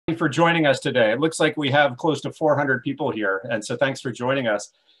for joining us today. It looks like we have close to 400 people here, and so thanks for joining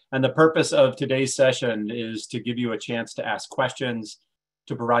us. And the purpose of today's session is to give you a chance to ask questions,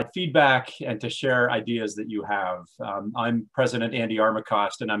 to provide feedback, and to share ideas that you have. I'm President Andy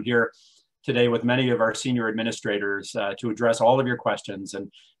Armacost, and I'm here today with many of our senior administrators to address all of your questions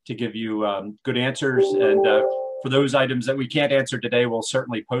and to give you good answers. And for those items that we can't answer today, we'll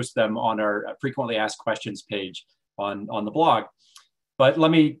certainly post them on our frequently asked questions page on the blog. But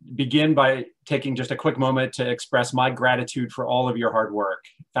let me begin by taking just a quick moment to express my gratitude for all of your hard work.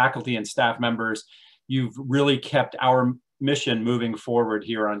 Faculty and staff members, you've really kept our mission moving forward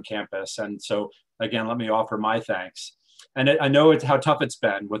here on campus. And so again, let me offer my thanks. And I know it's how tough it's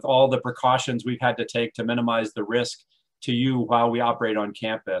been with all the precautions we've had to take to minimize the risk to you while we operate on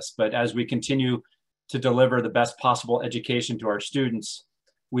campus. But as we continue to deliver the best possible education to our students,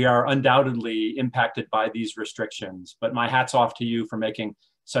 we are undoubtedly impacted by these restrictions, but my hat's off to you for making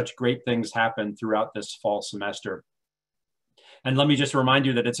such great things happen throughout this fall semester. And let me just remind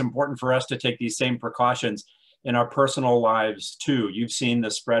you that it's important for us to take these same precautions in our personal lives too. You've seen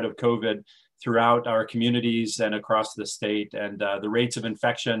the spread of COVID throughout our communities and across the state, and the rates of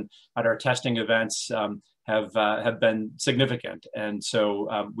infection at our testing events have been significant. And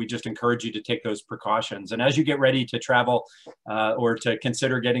so we just encourage you to take those precautions. And as you get ready to travel or to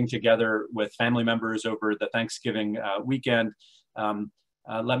consider getting together with family members over the Thanksgiving weekend,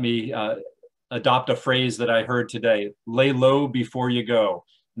 let me adopt a phrase that I heard today: lay low before you go.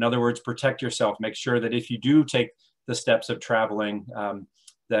 In other words, protect yourself. Make sure that if you do take the steps of traveling,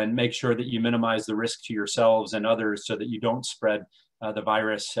 then make sure that you minimize the risk to yourselves and others so that you don't spread the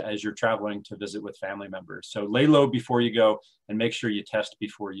virus as you're traveling to visit with family members. So lay low before you go and make sure you test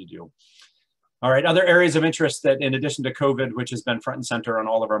before you do. All right, other areas of interest that in addition to COVID, which has been front and center on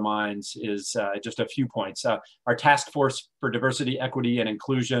all of our minds, is just a few points. Our task force for diversity, equity, and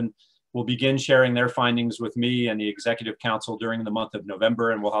inclusion will begin sharing their findings with me and the Executive Council during the month of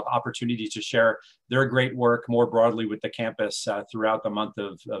November, and we'll have opportunity to share their great work more broadly with the campus throughout the month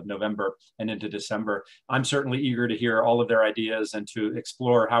of November and into December. I'm certainly eager to hear all of their ideas and to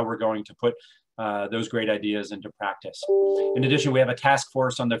explore how we're going to put those great ideas into practice. In addition, we have a task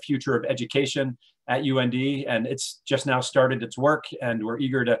force on the future of education at UND, and it's just now started its work, and we're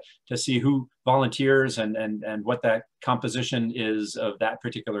eager to see who volunteers and what that composition is of that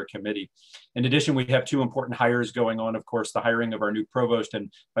particular committee. In addition, we have two important hires going on, of course, the hiring of our new provost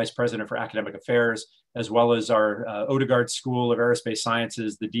and vice president for academic affairs, as well as our Odegaard School of Aerospace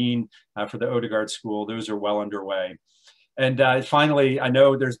Sciences, the dean for the Odegaard School. Those are well underway. And finally, I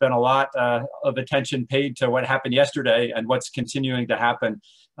know there's been a lot of attention paid to what happened yesterday and what's continuing to happen,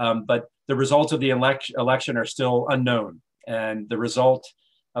 but the results of the election are still unknown. And the result,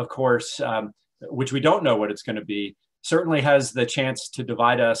 of course, which we don't know what it's going to be, certainly has the chance to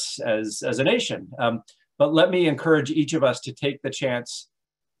divide us as a nation. But let me encourage each of us to take the chance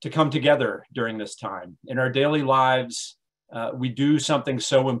to come together during this time. In our daily lives, we do something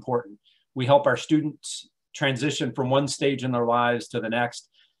so important. We help our students transition from one stage in their lives to the next,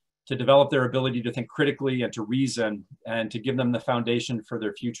 to develop their ability to think critically and to reason, and to give them the foundation for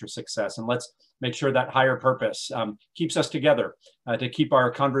their future success. And let's make sure that higher purpose keeps us together, to keep our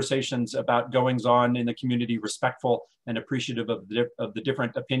conversations about goings on in the community respectful and appreciative of the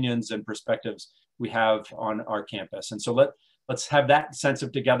different opinions and perspectives we have on our campus. And so let's have that sense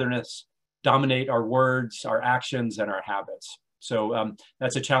of togetherness dominate our words, our actions, and our habits. So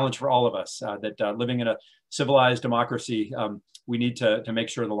that's a challenge for all of us, that living in a civilized democracy, we need to make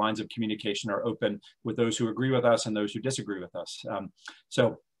sure the lines of communication are open with those who agree with us and those who disagree with us.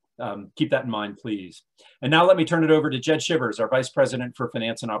 So keep that in mind, please. And now let me turn it over to Jed Shivers, our Vice President for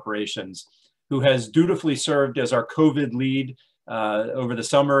Finance and Operations, who has dutifully served as our COVID lead over the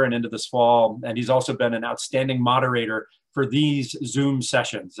summer and into this fall. And he's also been an outstanding moderator for these Zoom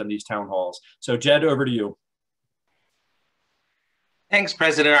sessions and these town halls. So Jed, over to you. Thanks,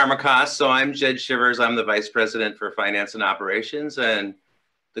 President Armacost. So I'm Jed Shivers. I'm the Vice President for Finance and Operations and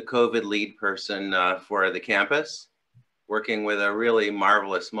the COVID lead person for the campus, working with a really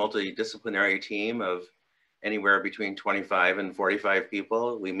marvelous multidisciplinary team of anywhere between 25 and 45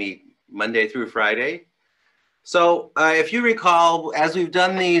 people. We meet Monday through Friday. So if you recall, as we've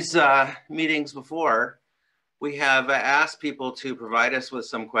done these meetings before, we have asked people to provide us with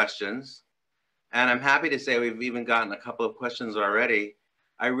some questions. And I'm happy to say we've even gotten a couple of questions already.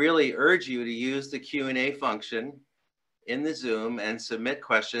 I really urge you to use the Q&A function in the Zoom and submit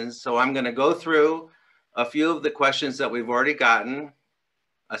questions. So I'm going to go through a few of the questions that we've already gotten,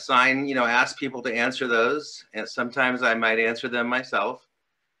 ask people to answer those. And sometimes I might answer them myself.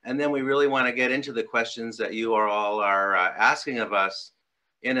 And then we really want to get into the questions that you are all asking of us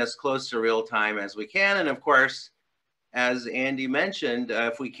in as close to real time as we can. And of course, as Andy mentioned,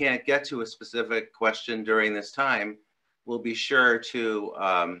 if we can't get to a specific question during this time, we'll be sure to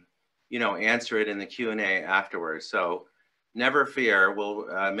answer it in the Q&A afterwards. So never fear,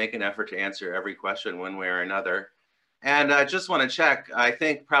 we'll make an effort to answer every question one way or another. And I just want to check, I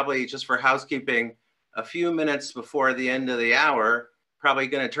think probably just for housekeeping, a few minutes before the end of the hour, probably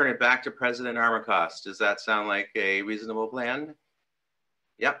going to turn it back to President Armacost. Does that sound like a reasonable plan?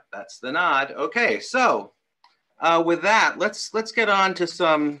 Yep, that's the nod. Okay, so with that, let's get on to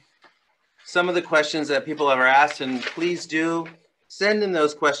some of the questions that people have asked, and please do send in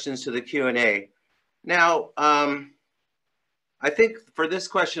those questions to the Q&A. Now, I think for this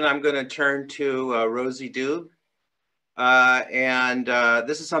question, I'm going to turn to Rosie Dube.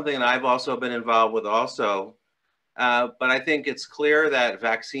 This is something that I've also been involved with also. But I think it's clear that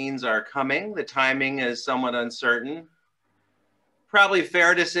vaccines are coming. The timing is somewhat uncertain. Probably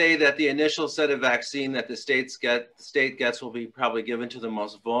fair to say that the initial set of vaccine that the state gets will be probably given to the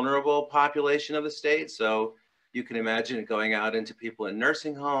most vulnerable population of the state. So you can imagine it going out into people in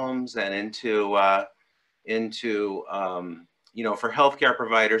nursing homes and into for healthcare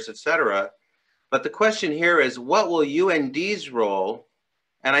providers, et cetera. But the question here is, what will UND's role,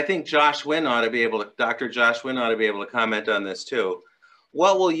 and I think Josh Wynn ought to be able to, Dr. Josh Wynn ought to be able to comment on this too.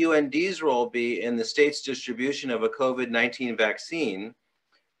 What will UND's role be in the state's distribution of a COVID-19 vaccine?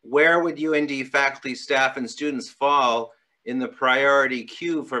 Where would UND faculty, staff, and students fall in the priority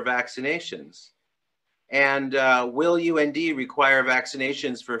queue for vaccinations? And will UND require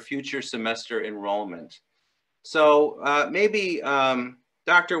vaccinations for future semester enrollment? So maybe,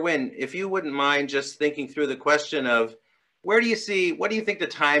 Dr. Wynn, if you wouldn't mind just thinking through the question of what do you think the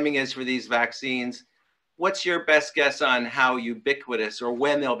timing is for these vaccines? What's your best guess on how ubiquitous or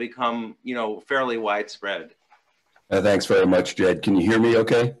when they'll become, fairly widespread? Thanks very much, Jed. Can you hear me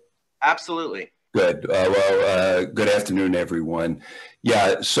okay? Absolutely. Good. Good afternoon, everyone.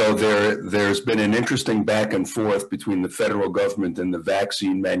 Yeah, so there's been an interesting back and forth between the federal government and the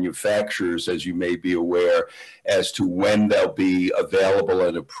vaccine manufacturers, as you may be aware, as to when they'll be available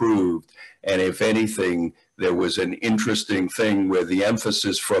and approved. And if anything, there was an interesting thing where the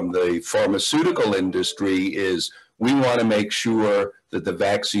emphasis from the pharmaceutical industry is we want to make sure that the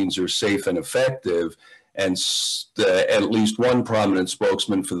vaccines are safe and effective. And at least one prominent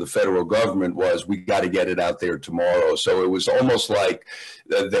spokesman for the federal government was, we got to get it out there tomorrow. So it was almost like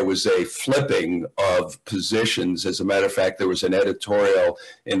there was a flipping of positions. As a matter of fact, there was an editorial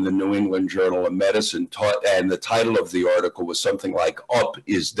in the New England Journal of Medicine, and the title of the article was something like "Up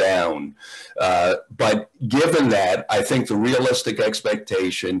is Down." But given that, I think the realistic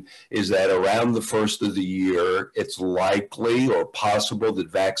expectation is that around the first of the year, it's likely or possible that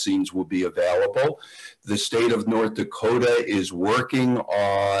vaccines will be available. The state of North Dakota is working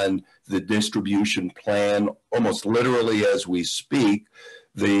on the distribution plan almost literally as we speak.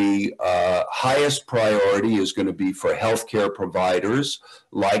 The highest priority is going to be for healthcare providers,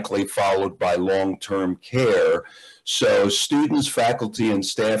 likely followed by long-term care. So students, faculty, and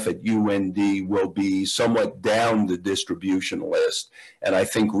staff at UND will be somewhat down the distribution list. And I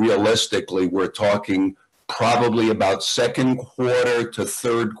think realistically, we're talking probably about second quarter to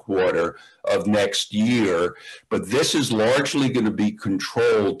third quarter of next year. But this is largely going to be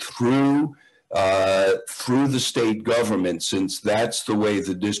controlled through the state government, since that's the way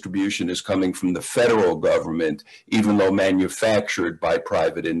the distribution is coming from the federal government, even though manufactured by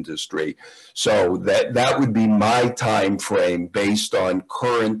private industry. So that would be my time frame based on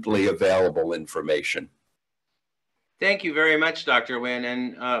currently available information. Thank you very much, Dr. Wynn.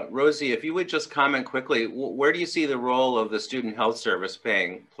 And Rosie, if you would just comment quickly, where do you see the role of the Student Health Service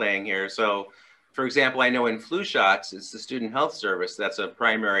playing here? So, for example, I know in flu shots, it's the Student Health Service that's a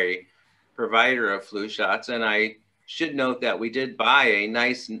primary provider of flu shots. And I should note that we did buy a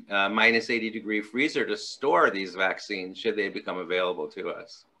nice minus 80-degree freezer to store these vaccines should they become available to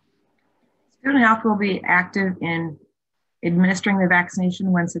us. Student Health will be active in administering the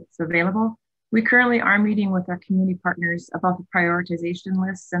vaccination once it's available. We currently are meeting with our community partners about the prioritization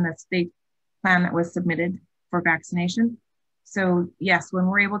lists and the state plan that was submitted for vaccination. So yes, when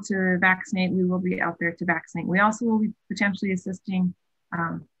we're able to vaccinate, we will be out there to vaccinate. We also will be potentially assisting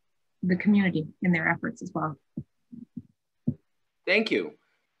the community in their efforts as well. Thank you.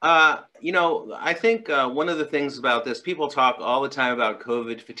 I think one of the things about this, people talk all the time about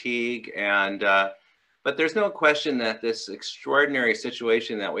COVID fatigue, but there's no question that this extraordinary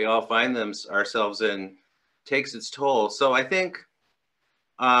situation that we all find ourselves in takes its toll. So I think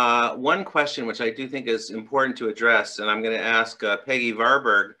one question which I do think is important to address, and I'm going to ask Peggy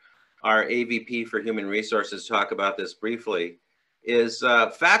Varberg, our AVP for Human Resources, to talk about this briefly. is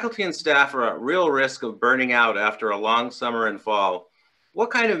faculty and staff are at real risk of burning out after a long summer and fall. What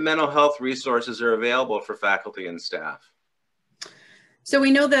kind of mental health resources are available for faculty and staff? So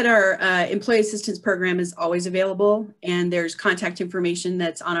we know that our employee assistance program is always available, and there's contact information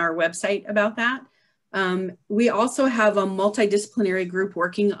that's on our website about that. We also have a multidisciplinary group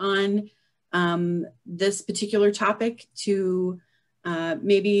working on this particular topic to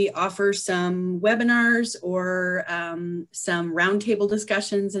maybe offer some webinars or some roundtable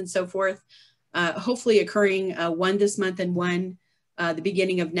discussions and so forth, hopefully occurring one this month and one the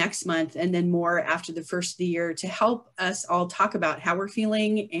beginning of next month, and then more after the first of the year, to help us all talk about how we're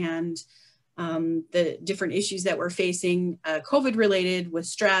feeling and the different issues that we're facing, COVID related, with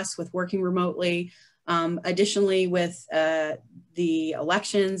stress, with working remotely. Additionally, with the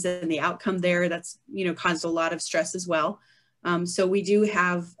elections and the outcome there, that's caused a lot of stress as well. So we do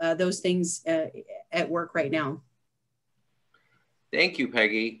have those things at work right now. Thank you,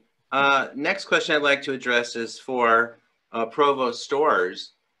 Peggy. Next question I'd like to address is for Provost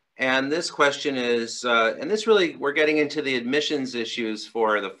Storrs. And this question is, and this really, we're getting into the admissions issues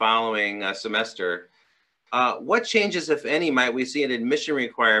for the following semester. What changes, if any, might we see in admission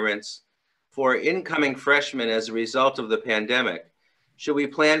requirements for incoming freshmen as a result of the pandemic? Should we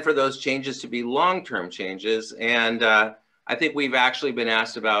plan for those changes to be long-term changes? And I think we've actually been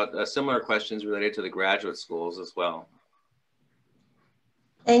asked about similar questions related to the graduate schools as well.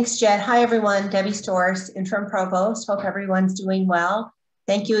 Thanks, Jed. Hi, everyone. Debbie Storrs, Interim Provost. Hope everyone's doing well.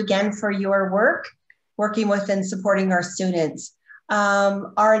 Thank you again for your work, working with and supporting our students.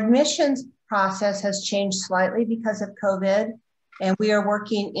 Our admissions process has changed slightly because of COVID, and we are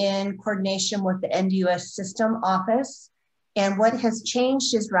working in coordination with the NDUS System Office. And what has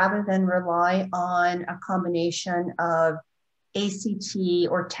changed is, rather than rely on a combination of ACT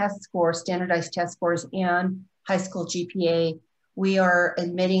or test scores, standardized test scores, and high school GPA, we are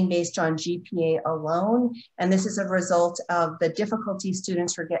admitting based on GPA alone. And this is a result of the difficulty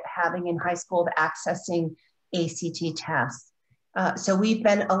students are having in high school of accessing ACT tests. So we've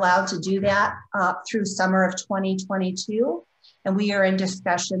been allowed to do that through summer of 2022. And we are in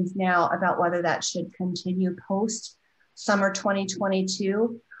discussions now about whether that should continue post summer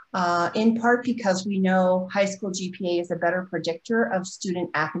 2022, in part because we know high school GPA is a better predictor of student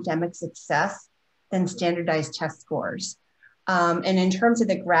academic success than standardized test scores. And in terms of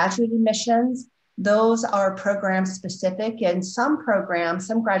the graduate admissions, those are program specific, and some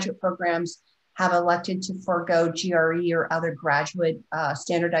graduate programs have elected to forego GRE or other graduate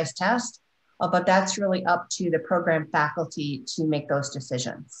standardized tests, but that's really up to the program faculty to make those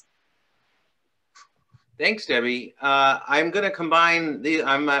decisions. Thanks, Debbie. I'm going to combine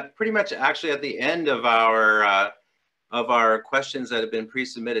I'm pretty much actually at the end of our questions that have been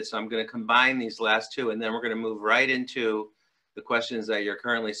pre-submitted, so I'm going to combine these last two, and then we're going to move right into the questions that you're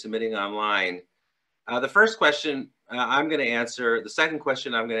currently submitting online. The first question I'm going to answer. The second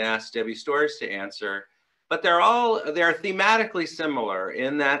question I'm going to ask Debbie Storrs to answer. But they're thematically similar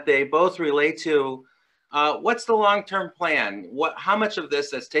in that they both relate to what's the long-term plan? How much of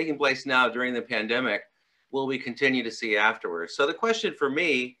this that's taking place now during the pandemic will we continue to see afterwards? So the question for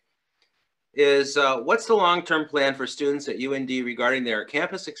me is, what's the long-term plan for students at UND regarding their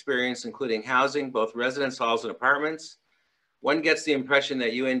campus experience, including housing, both residence halls and apartments? One gets the impression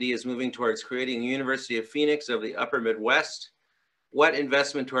that UND is moving towards creating a University of Phoenix of the upper Midwest. What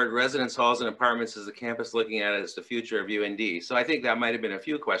investment toward residence halls and apartments is the campus looking at as the future of UND? So I think that might have been a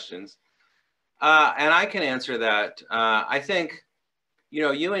few questions. And I can answer that. I think,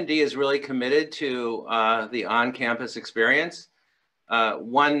 UND is really committed to the on-campus experience.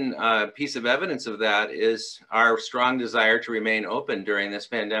 One piece of evidence of that is our strong desire to remain open during this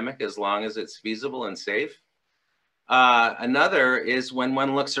pandemic as long as it's feasible and safe. Another is when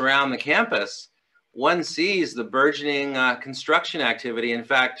one looks around the campus, one sees the burgeoning construction activity. In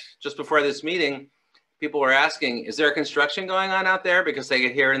fact, just before this meeting, people were asking, is there construction going on out there? Because they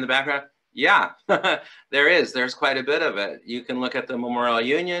could hear it in the background. Yeah, there is. There's quite a bit of it. You can look at the Memorial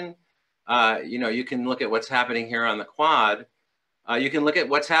Union. You can look at what's happening here on the Quad. You can look at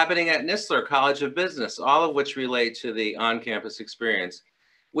what's happening at Nistler College of Business, all of which relate to the on-campus experience.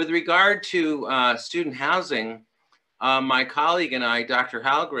 With regard to student housing, my colleague and I, Dr.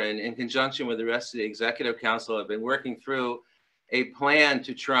 Halgren, in conjunction with the rest of the Executive Council, have been working through a plan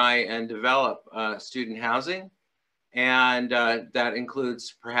to try and develop student housing. And that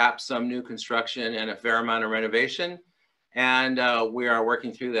includes perhaps some new construction and a fair amount of renovation. And we are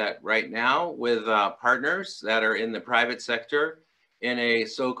working through that right now with partners that are in the private sector in a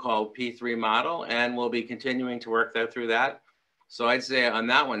so-called P3 model, and we'll be continuing to work through that. So I'd say on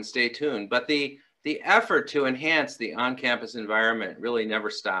that one, stay tuned. But the the effort to enhance the on-campus environment really never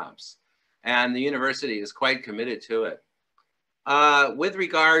stops. And the university is quite committed to it. With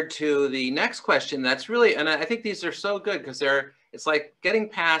regard to the next question, that's really, and I think these are so good because it's like getting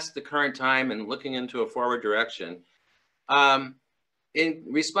past the current time and looking into a forward direction. In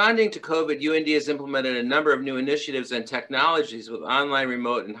responding to COVID, UND has implemented a number of new initiatives and technologies with online,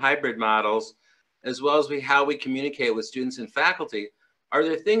 remote, and hybrid models, as well as how we communicate with students and faculty. Are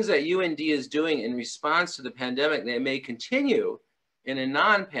there things that UND is doing in response to the pandemic that may continue in a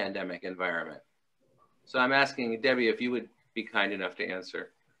non-pandemic environment? So I'm asking Debbie if you would be kind enough to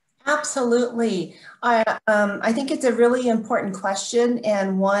answer. Absolutely. I think it's a really important question,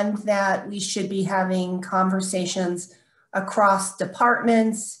 and one that we should be having conversations across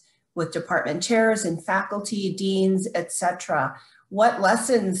departments, with department chairs and faculty, deans, etc. What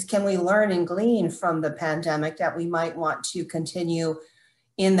lessons can we learn and glean from the pandemic that we might want to continue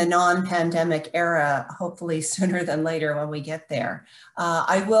in the non-pandemic era, hopefully sooner than later when we get there?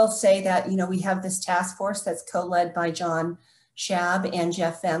 I will say that, we have this task force that's co-led by John Shab and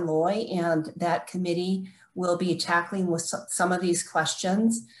Jeff Van Looy, and that committee will be tackling with some of these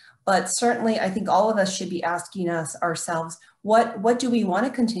questions. But certainly, I think all of us should be asking ourselves, what do we want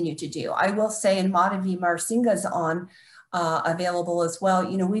to continue to do? I will say, and Madhavi Marsinga's on available as well.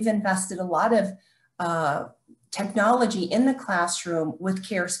 We've invested a lot of technology in the classroom with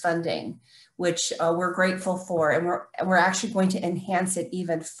CARES funding, which we're grateful for, and we're actually going to enhance it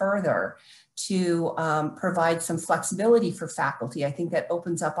even further to provide some flexibility for faculty. I think that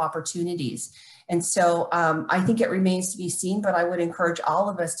opens up opportunities. And so I think it remains to be seen, but I would encourage all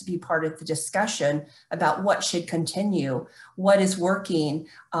of us to be part of the discussion about what should continue, what is working,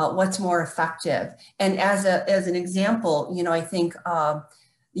 what's more effective. And as an example, I think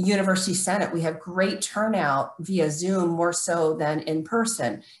the University Senate, we have great turnout via Zoom, more so than in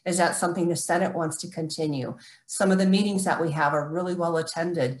person. Is that something the Senate wants to continue? Some of the meetings that we have are really well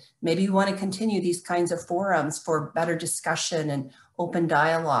attended. Maybe we want to continue these kinds of forums for better discussion and open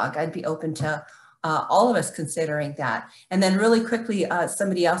dialogue. I'd be open to all of us considering that. And then really quickly,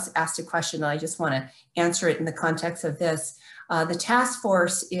 somebody else asked a question, and I just want to answer it in the context of this. The task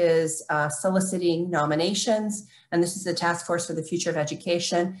force is soliciting nominations, and this is the Task Force for the Future of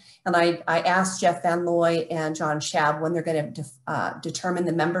Education. And I asked Jeff Van Looy and John Shab when they're going to determine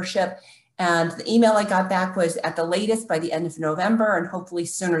the membership. And the email I got back was at the latest by the end of November, and hopefully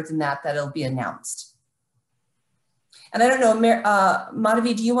sooner than that, it'll be announced. And I don't know,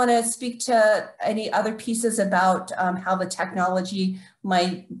 Madhavi, do you want to speak to any other pieces about how the technology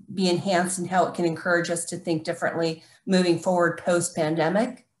might be enhanced and how it can encourage us to think differently moving forward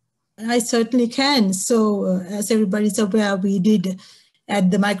post-pandemic? I certainly can. So as everybody's aware, we did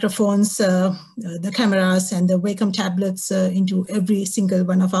add the microphones, the cameras, and the Wacom tablets into every single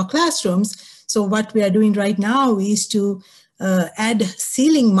one of our classrooms. So what we are doing right now is to add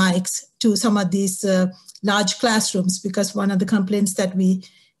ceiling mics to some of these large classrooms, because one of the complaints that we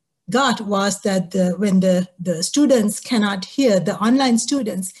got was that when the students cannot hear, the online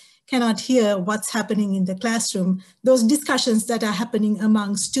students cannot hear what's happening in the classroom, those discussions that are happening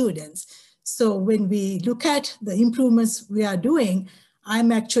among students. So when we look at the improvements we are doing,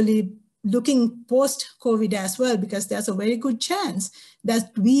 I'm actually looking post-COVID as well, because there's a very good chance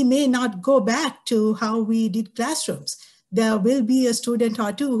that we may not go back to how we did classrooms. There will be a student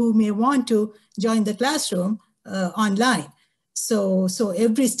or two who may want to join the classroom online. So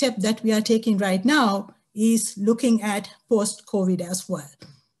every step that we are taking right now is looking at post-COVID as well.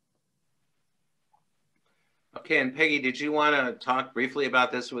 Okay, and Peggy, did you want to talk briefly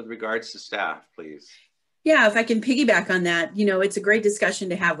about this with regards to staff, please? Yeah, if I can piggyback on that, it's a great discussion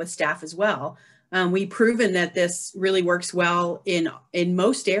to have with staff as well. We've proven that this really works well in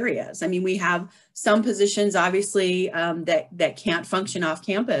most areas. I mean, we have some positions, obviously, that can't function off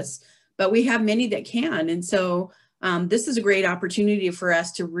campus, but we have many that can. And so this is a great opportunity for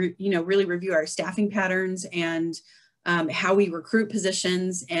us to really review our staffing patterns and how we recruit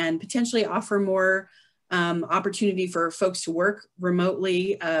positions, and potentially offer more opportunity for folks to work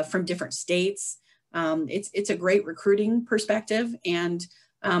remotely from different states. It's a great recruiting perspective, and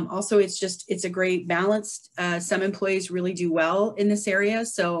also it's a great balance. Some employees really do well in this area,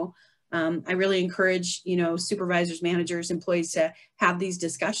 so I really encourage supervisors, managers, employees to have these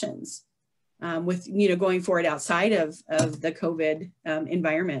discussions with going forward outside of the COVID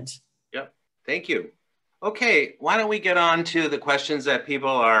environment. Yep, thank you. Okay, why don't we get on to the questions that people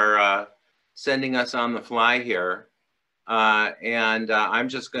are sending us on the fly here. I'm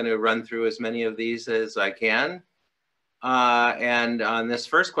just going to run through as many of these as I can. And on this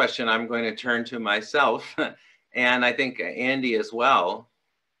first question, I'm going to turn to myself and I think Andy as well.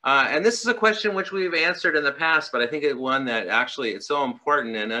 And this is a question which we've answered in the past, but I think it's one that actually it's so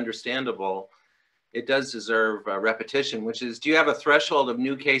important and understandable. It does deserve repetition, which is, do you have a threshold of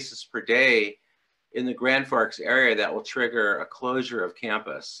new cases per day in the Grand Forks area that will trigger a closure of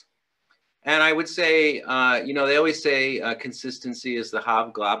campus? And I would say, you know, they always say consistency is the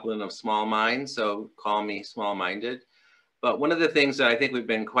hobgoblin of small minds, so call me small-minded. But one of the things that I think we've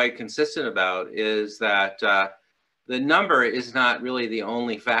been quite consistent about is that the number is not really the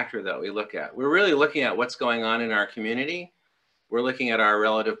only factor that we look at. We're really looking at what's going on in our community. We're looking at our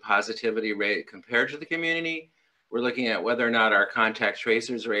relative positivity rate compared to the community. We're looking at whether or not our contact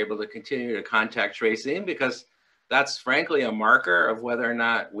tracers are able to continue to contact tracing, because that's frankly a marker of whether or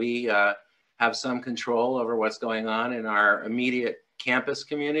not we have some control over what's going on in our immediate campus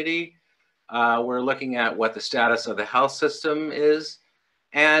community. We're looking at what the status of the health system is.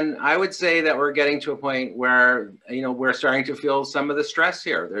 And I would say that we're getting to a point where, you know, we're starting to feel some of the stress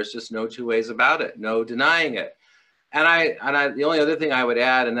here. There's just no two ways about it, no denying it. And the only other thing I would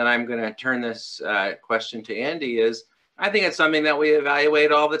add, and then I'm going to turn this question to Andy, is I think it's something that we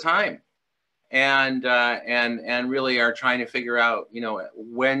evaluate all the time, and really are trying to figure out, you know,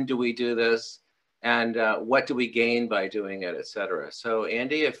 when do we do this, and what do we gain by doing it, et cetera. So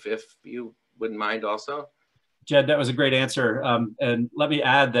Andy, if you wouldn't mind also. Jed, that was a great answer. And let me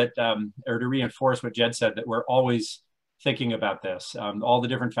add that, or to reinforce what Jed said, that we're always thinking about this, all the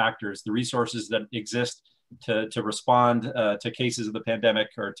different factors, the resources that exist to respond to cases of the pandemic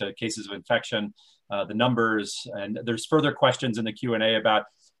or to cases of infection, the numbers. And there's further questions in the Q&A about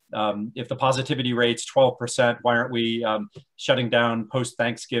if the positivity rate's 12%, why aren't we shutting down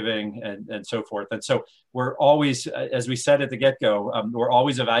post-Thanksgiving and so forth. And so we're always, as we said at the get-go, we're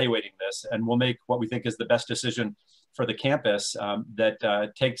always evaluating this, and we'll make what we think is the best decision for the campus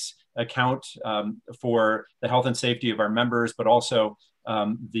that takes account for the health and safety of our members, but also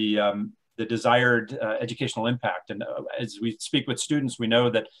the desired educational impact. And as we speak with students, we know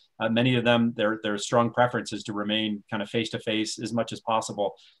that many of them, their strong preference is to remain kind of face-to-face as much as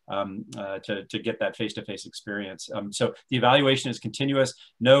possible to get that face-to-face experience. So the evaluation is continuous.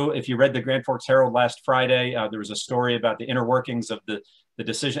 If you read the Grand Forks Herald last Friday, there was a story about the inner workings of the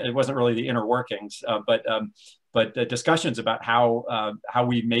decision. It wasn't really the inner workings, but discussions about how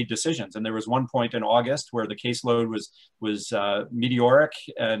we made decisions. And there was one point in August where the caseload was meteoric,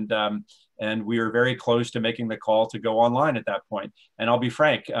 and we were very close to making the call to go online at that point. And I'll be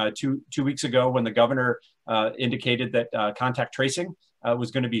frank, two weeks ago when the governor indicated that contact tracing was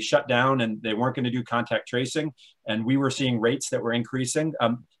going to be shut down and they weren't going to do contact tracing, and we were seeing rates that were increasing,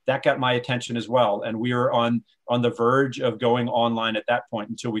 that got my attention as well. And we were on the verge of going online at that point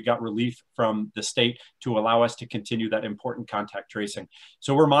until we got relief from the state to allow us to continue that important contact tracing.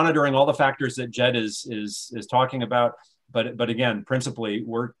 So we're monitoring all the factors that Jed is talking about. But again, principally,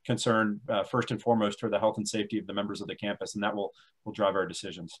 we're concerned first and foremost for the health and safety of the members of the campus, and that will drive our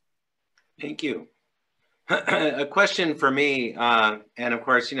decisions. Thank you. A question for me, and of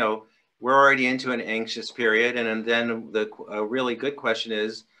course, you know, we're already into an anxious period, and then a really good question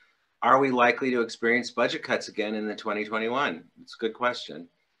is, are we likely to experience budget cuts again in the 2021? It's a good question.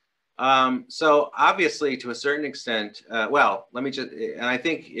 So obviously, to a certain extent, well, let me just, and I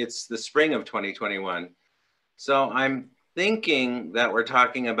think it's the spring of 2021. So I'm thinking that we're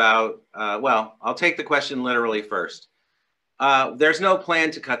talking about, well, I'll take the question literally first. There's no plan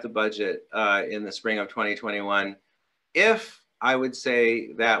to cut the budget in the spring of 2021. If I would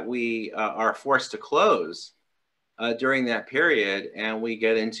say that we are forced to close during that period and we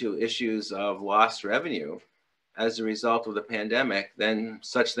get into issues of lost revenue as a result of the pandemic, then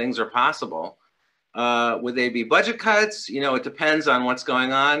such things are possible. Would they be budget cuts? You know, it depends on what's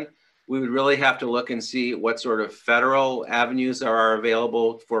going on. We would really have to look and see what sort of federal avenues are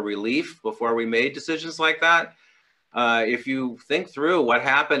available for relief before we made decisions like that. If you think through what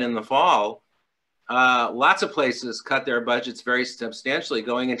happened in the fall, lots of places cut their budgets very substantially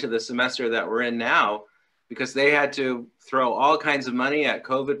going into the semester that we're in now, because they had to throw all kinds of money at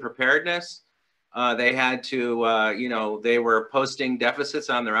COVID preparedness. They had to, you know, they were posting deficits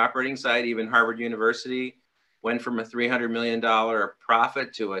on their operating side. Even Harvard University went from a $300 million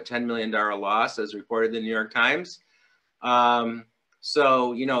profit to a $10 million loss, as reported in the New York Times.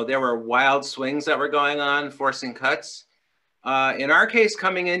 So, you know, there were wild swings that were going on, forcing cuts. In our case,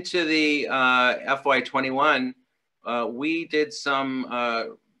 coming into the FY21, we did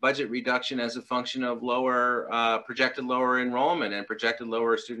some budget reduction as a function of projected lower enrollment and projected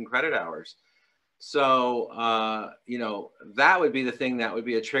lower student credit hours. So, you know, that would be the thing that would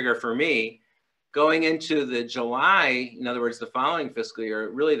be a trigger for me. Going into the July, in other words, the following fiscal year,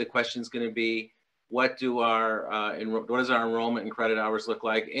 really the question is going to be, what does our enrollment and credit hours look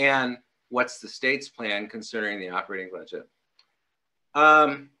like, and what's the state's plan concerning the operating budget.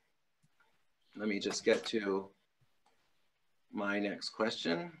 Let me just get to my next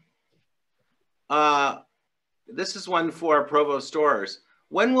question. This is one for Provost Storrs.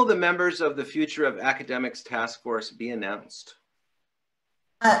 When will the members of the Future of Academics Task Force be announced?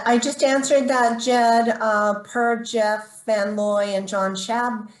 I just answered that, Jed, per Jeff Van Looy and John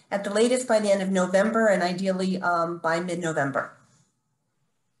Schab, at the latest by the end of November, and ideally by mid-November.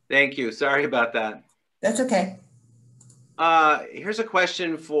 Thank you. Sorry about that. That's okay. Here's a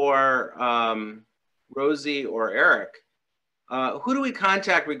question for Rosie or Eric. Who do we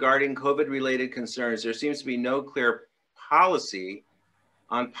contact regarding COVID-related concerns? There seems to be no clear policy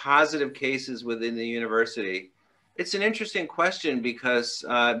on positive cases within the university. It's an interesting question because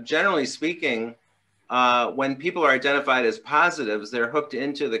generally speaking, when people are identified as positives, they're hooked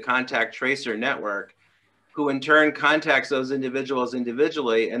into the contact tracer network, who in turn contacts those individuals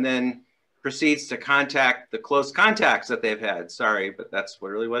individually and then proceeds to contact the close contacts that they've had. Sorry, but that's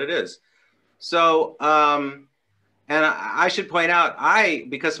really what it is. So, and I should point out,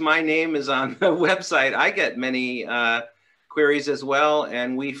 because my name is on the website, I get many queries as well,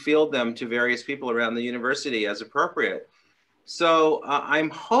 and we field them to various people around the university as appropriate. So I'm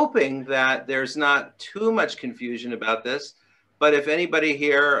hoping that there's not too much confusion about this, but if anybody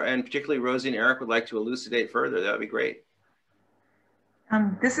here, and particularly Rosie and Eric, would like to elucidate further, that would be great.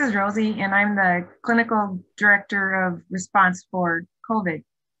 This is Rosie, and I'm the clinical director of response for COVID.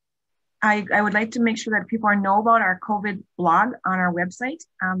 I would like to make sure that people know about our COVID blog on our website.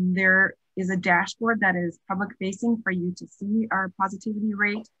 There is a dashboard that is public facing for you to see our positivity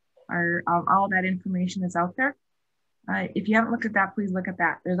rate. All that information is out there. If you haven't looked at that, please look at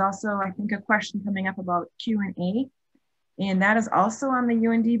that. There's also, I think, a question coming up about Q&A, and that is also on the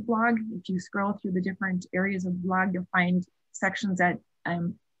UND blog. If you scroll through the different areas of the blog, you'll find sections that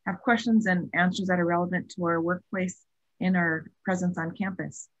have questions and answers that are relevant to our workplace and our presence on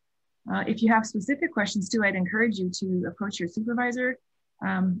campus. If you have specific questions too, I'd encourage you to approach your supervisor.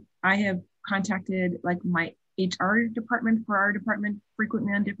 I have contacted like my HR department for our department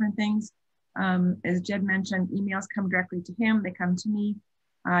frequently on different things. As Jed mentioned, emails come directly to him, they come to me.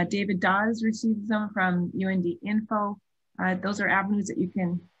 David Dawes receives them from UND Info. Those are avenues that you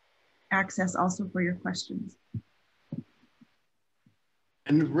can access also for your questions.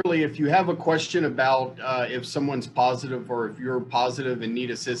 And really, if you have a question about if someone's positive or if you're positive and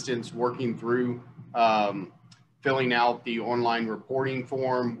need assistance working through filling out the online reporting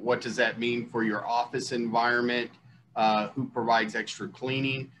form, what does that mean for your office environment, who provides extra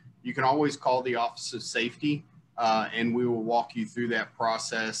cleaning, you can always call the Office of Safety and we will walk you through that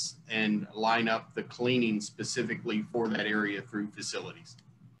process and line up the cleaning specifically for that area through facilities.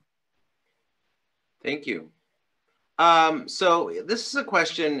 Thank you. So this is a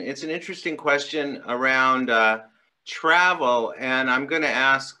question, it's an interesting question around travel, and I'm going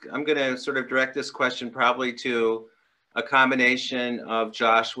to sort of direct this question probably to a combination of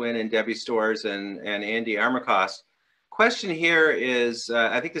Josh Wynn and Debbie Storrs and Andy Armacost. Question here is,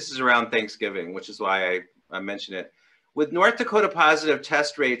 I think this is around Thanksgiving, which is why I mentioned it. With North Dakota positive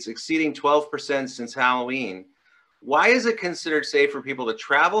test rates exceeding 12% since Halloween, why is it considered safe for people to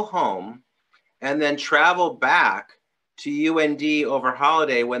travel home and then travel back to UND over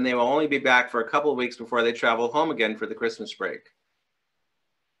holiday when they will only be back for a couple of weeks before they travel home again for the Christmas break?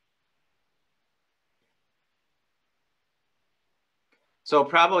 So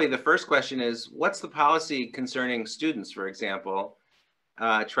probably the first question is, what's the policy concerning students, for example,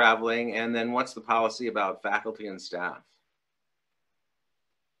 traveling, and then what's the policy about faculty and staff?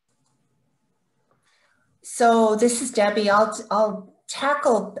 So this is Debbie. I'll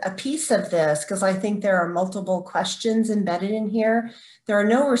tackle a piece of this because I think there are multiple questions embedded in here. There are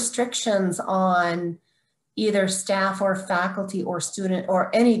no restrictions on either staff or faculty or student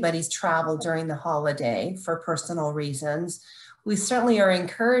or anybody's travel during the holiday for personal reasons. We certainly are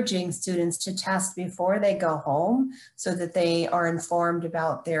encouraging students to test before they go home so that they are informed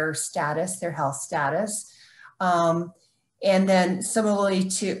about their status, their health status. And then similarly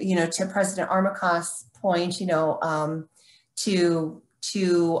to President Armacost's point, to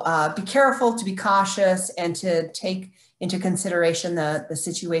be careful, to be cautious, and to take into consideration the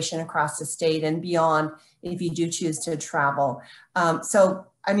situation across the state and beyond if you do choose to travel. So,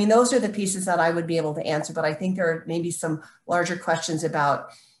 I mean, those are the pieces that I would be able to answer, but I think there are maybe some larger questions about,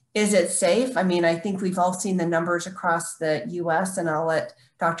 is it safe? I mean, I think we've all seen the numbers across the US, and I'll let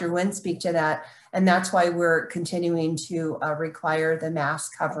Dr. Wynn speak to that. And that's why we're continuing to require the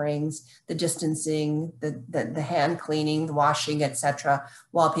mask coverings, the distancing, the hand cleaning, the washing, etc.,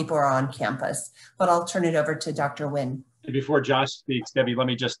 while people are on campus. But I'll turn it over to Dr. Wynn. Before Josh speaks, Debbie, let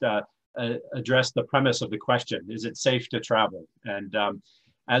me just address the premise of the question. Is it safe to travel? And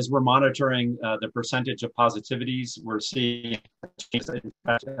as we're monitoring the percentage of positivities, we're seeing, in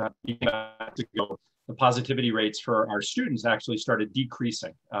fact, the positivity rates for our students actually started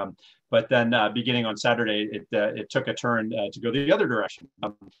decreasing. But then beginning on Saturday, it took a turn to go the other direction.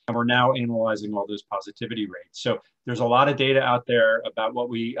 And we're now analyzing all those positivity rates. So there's a lot of data out there about what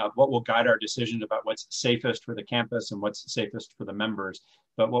will guide our decision about what's safest for the campus and what's safest for the members.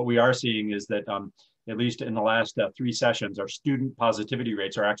 But what we are seeing is that at least in the last 3 sessions, our student positivity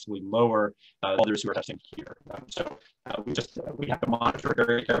rates are actually lower than others who are testing here. So we have to monitor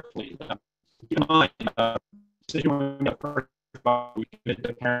very carefully. Keep in mind, we give it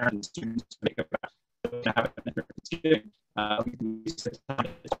to parents and students to make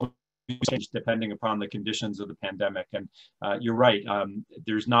change depending upon the conditions of the pandemic. And you're right,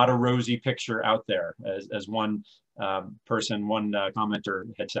 there's not a rosy picture out there, as one person, one commenter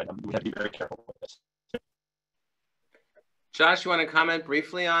had said. We have to be very careful with this. Josh, you want to comment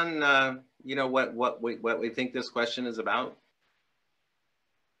briefly on what we think this question is about?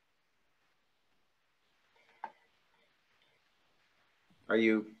 Are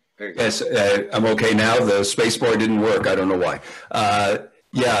you? Yes, I'm okay now. The spacebar didn't work. I don't know why.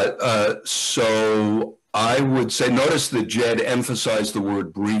 So I would say, notice that Jed emphasized the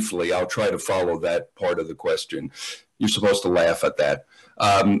word briefly. I'll try to follow that part of the question. You're supposed to laugh at that.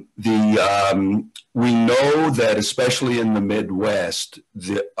 We know that especially in the Midwest,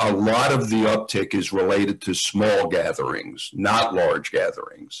 a lot of the uptick is related to small gatherings, not large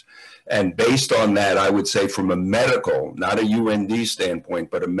gatherings. And based on that, I would say from a medical, not a UND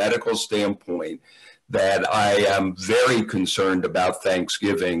standpoint, but a medical standpoint, that I am very concerned about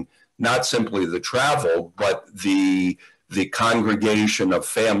Thanksgiving, not simply the travel, but the congregation of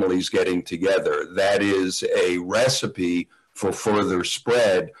families getting together. That is a recipe for further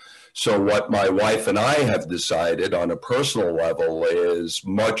spread. So what my wife and I have decided on a personal level is,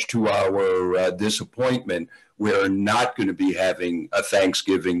 much to our disappointment, we're not going to be having a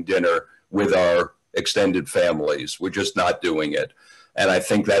Thanksgiving dinner with our extended families. We're just not doing it. And I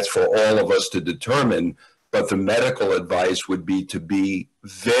think that's for all of us to determine. But the medical advice would be to be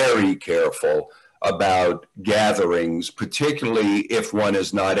very careful about gatherings, particularly if one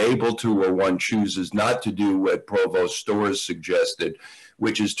is not able to or one chooses not to do what Provost Storrs suggested,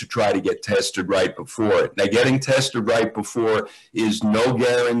 which is to try to get tested right before it. Now, getting tested right before is no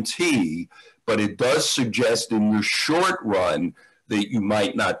guarantee, but it does suggest in the short run that you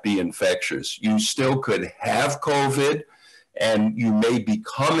might not be infectious. You still could have COVID, and you may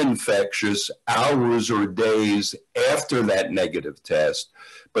become infectious hours or days after that negative test,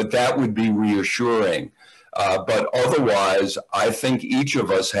 but that would be reassuring. But otherwise, I think each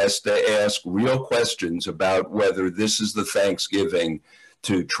of us has to ask real questions about whether this is the Thanksgiving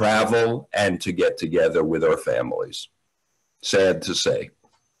to travel and to get together with our families. Sad to say.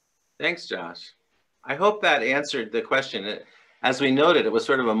 Thanks, Josh. I hope that answered the question. As we noted, it was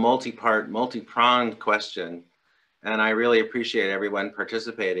sort of a multi-pronged question. And I really appreciate everyone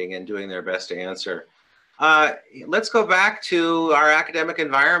participating and doing their best to answer. Let's go back to our academic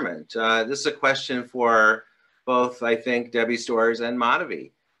environment. This is a question for both, I think, Debbie Storrs and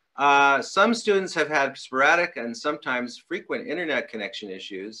Madhavi. Some students have had sporadic and sometimes frequent internet connection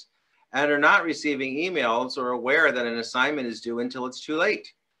issues and are not receiving emails or aware that an assignment is due until it's too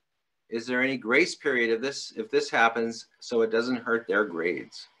late. Is there any grace period of this if this happens so it doesn't hurt their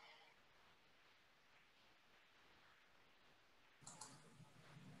grades?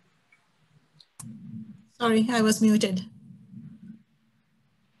 Sorry, I was muted.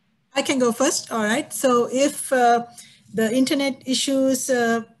 I can go first. All right. So if the internet issues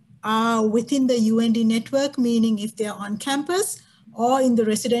are within the UND network, meaning if they're on campus or in the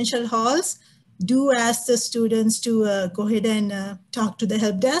residential halls, do ask the students to go ahead and talk to the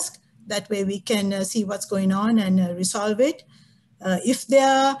help desk. That way we can see what's going on and resolve it. If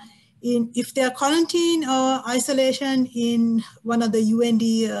they're quarantine or isolation in one of the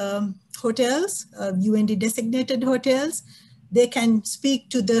UND hotels, UND designated hotels, they can speak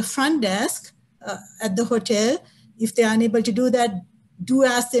to the front desk at the hotel. If they're unable to do that, do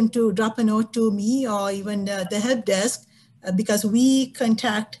ask them to drop a note to me or even the help desk, because we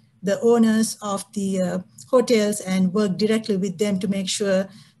contact the owners of the hotels and work directly with them to make sure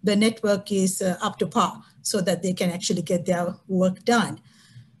the network is up to par so that they can actually get their work done.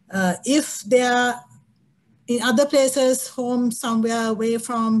 If they're in other places, home somewhere away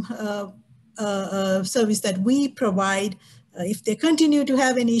from service that we provide. If they continue to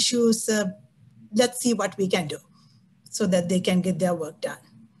have any issues, let's see what we can do so that they can get their work done.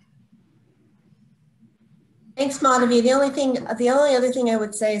 Thanks, Madhavi. The only other thing I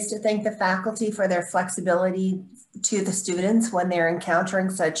would say is to thank the faculty for their flexibility to the students when they're encountering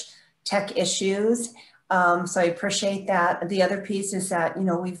such tech issues. So I appreciate that. The other piece is that, you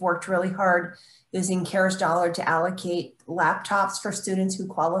know, we've worked really hard using CARES dollar to allocate laptops for students who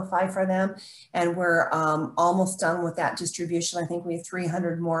qualify for them. And we're almost done with that distribution. I think we have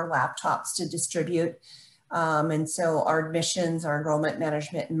 300 more laptops to distribute. And so our admissions, our enrollment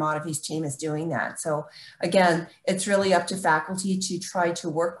management, and Madhavi's team is doing that. So again, it's really up to faculty to try to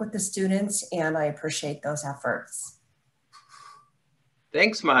work with the students, and I appreciate those efforts.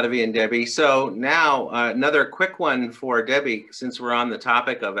 Thanks, Madhavi and Debbie. So now another quick one for Debbie, since we're on the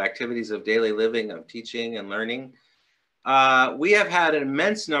topic of activities of daily living, of teaching and learning. We have had an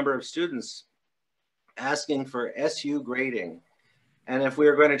immense number of students asking for SU grading. And if we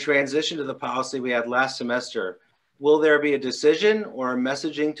are going to transition to the policy we had last semester, will there be a decision or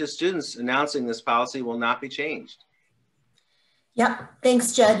messaging to students announcing this policy will not be changed? Yep,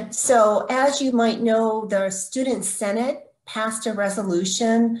 thanks, Jed. So as you might know, the Student Senate passed a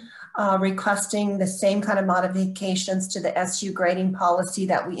resolution requesting the same kind of modifications to the SU grading policy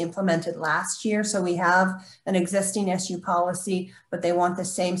that we implemented last year. So we have an existing SU policy, but they want the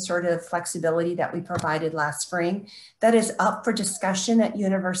same sort of flexibility that we provided last spring. That is up for discussion at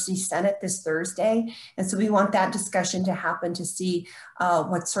University Senate this Thursday. And so we want that discussion to happen to see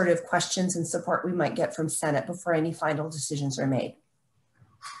what sort of questions and support we might get from Senate before any final decisions are made.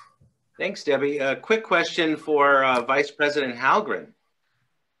 Thanks, Debbie. A quick question for Vice President Halgren.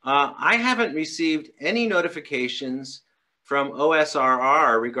 I haven't received any notifications from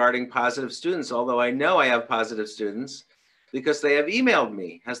OSRR regarding positive students, although I know I have positive students because they have emailed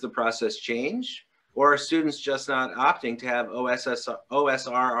me. Has the process changed, or are students just not opting to have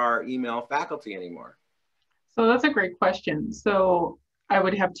OSRR email faculty anymore? So that's a great question. So I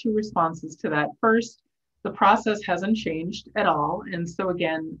would have two responses to that. First, the process hasn't changed at all. And so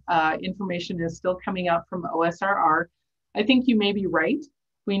again, information is still coming out from OSRR. I think you may be right.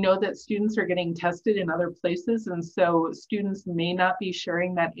 We know that students are getting tested in other places, and so students may not be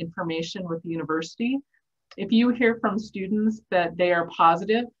sharing that information with the university. If you hear from students that they are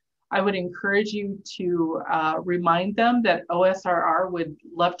positive, I would encourage you to remind them that OSRR would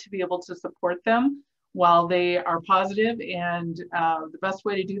love to be able to support them while they are positive, and the best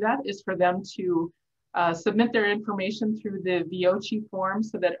way to do that is for them to submit their information through the VOCHI form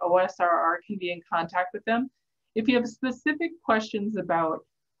so that OSRR can be in contact with them. If you have specific questions about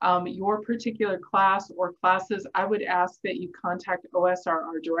your particular class or classes, I would ask that you contact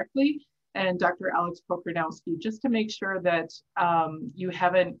OSRR directly and Dr. Alex Pokranowski, just to make sure that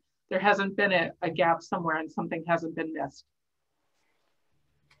there hasn't been a gap somewhere and something hasn't been missed.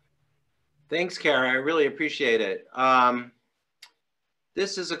 Thanks, Kara. I really appreciate it.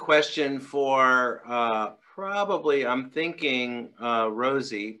 This is a question for probably, I'm thinking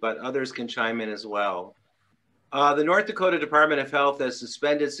Rosie, but others can chime in as well. The North Dakota Department of Health has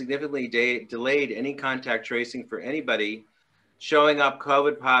suspended, significantly delayed any contact tracing for anybody showing up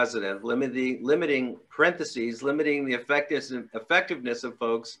COVID positive, limiting parentheses, limiting the effectiveness of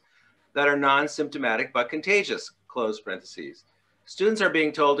folks that are non-symptomatic but contagious, close parentheses. Students are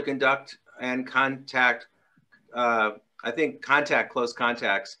being told to conduct and contact, contact close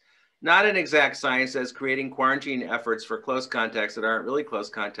contacts, not an exact science as creating quarantine efforts for close contacts that aren't really close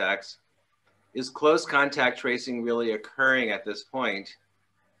contacts. Is close contact tracing really occurring at this point?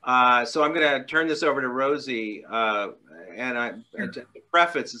 So I'm going to turn this over to Rosie. And to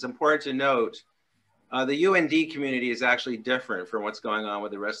preface, it's important to note, the UND community is actually different from what's going on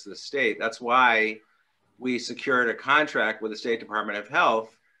with the rest of the state. That's why we secured a contract with the State Department of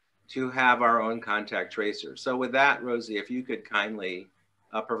Health to have our own contact tracer. So with that, Rosie, if you could kindly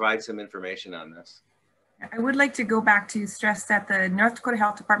provide some information on this. I would like to go back to stress that the North Dakota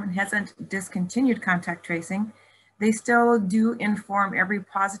Health Department hasn't discontinued contact tracing. They still do inform every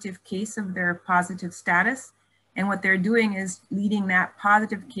positive case of their positive status. And what they're doing is leading that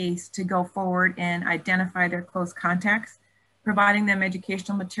positive case to go forward and identify their close contacts, providing them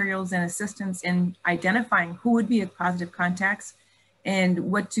educational materials and assistance in identifying who would be a positive contacts and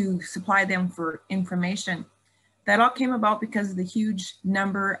what to supply them for information. That all came about because of the huge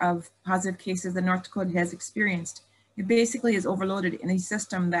number of positive cases that North Dakota has experienced. It basically is overloaded in a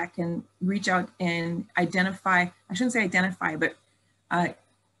system that can reach out and identify, I shouldn't say identify, but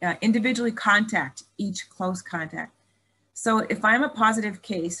individually contact each close contact. So if I'm a positive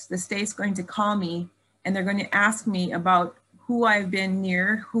case, the state's going to call me and they're going to ask me about who I've been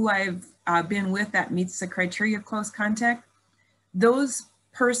near, who I've been with that meets the criteria of close contact, those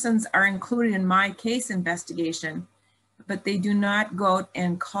persons are included in my case investigation, but they do not go out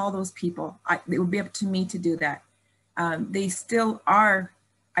and call those people. It would be up to me to do that. They still are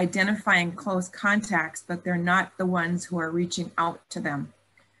identifying close contacts, but they're not the ones who are reaching out to them.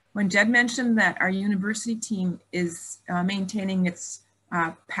 When Jed mentioned that our university team is maintaining its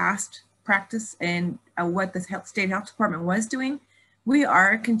past practice and what the state health department was doing, we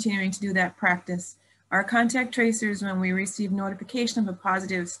are continuing to do that practice. Our contact tracers, when we receive notification of a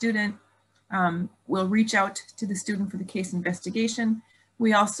positive student, will reach out to the student for the case investigation.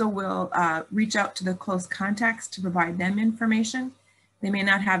 We also will reach out to the close contacts to provide them information. They may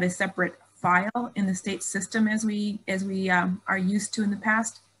not have a separate file in the state system as we are used to in the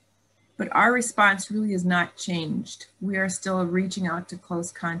past, but our response really has not changed. We are still reaching out to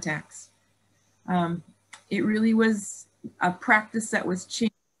close contacts. It really was a practice that was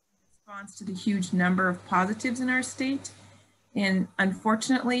changed in response to the huge number of positives in our state. And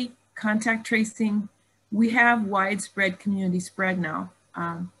unfortunately, contact tracing, we have widespread community spread now.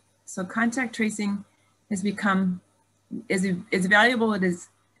 So contact tracing has become as valuable it is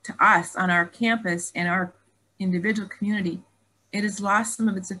to us on our campus and our individual community. It has lost some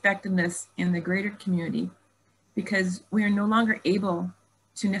of its effectiveness in the greater community because we are no longer able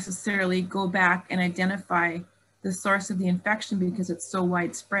to necessarily go back and identify the source of the infection because it's so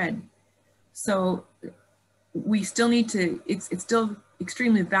widespread. So we still need to, it's still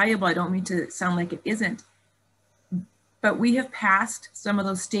extremely valuable. I don't mean to sound like it isn't, but we have passed some of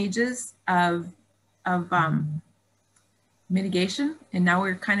those stages of mitigation, and now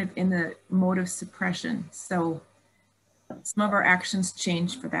we're kind of in the mode of suppression. So some of our actions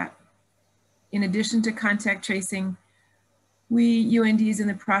change for that. In addition to contact tracing, UND is in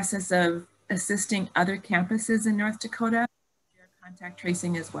the process of assisting other campuses in North Dakota with contact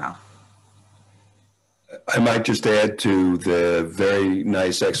tracing as well. I might just add to the very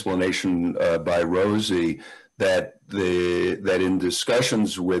nice explanation by Rosie that in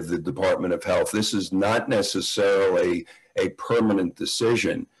discussions with the Department of Health, this is not necessarily a permanent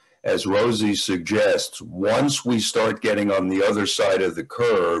decision. As Rosie suggests, once we start getting on the other side of the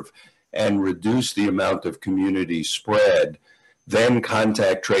curve and reduce the amount of community spread, then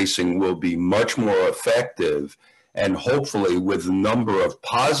contact tracing will be much more effective. And hopefully, with the number of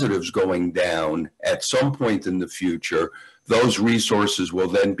positives going down at some point in the future, those resources will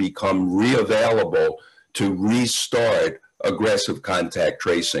then become reavailable to restart aggressive contact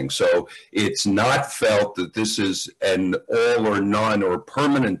tracing. So it's not felt that this is an all or none or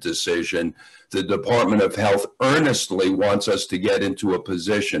permanent decision. The Department of Health earnestly wants us to get into a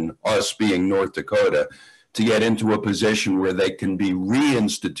position, us being North Dakota, to get into a position where they can be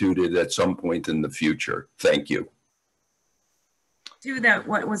reinstituted at some point in the future. Thank you. That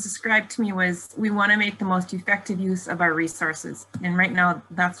what was described to me was we want to make the most effective use of our resources. And right now,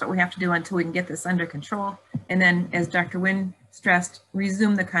 that's what we have to do until we can get this under control. And then, as Dr. Wynn stressed,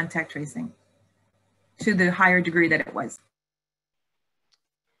 resume the contact tracing to the higher degree that it was.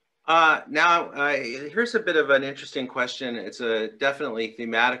 Here's a bit of an interesting question. It's definitely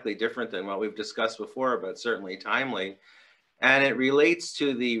thematically different than what we've discussed before, but certainly timely. And it relates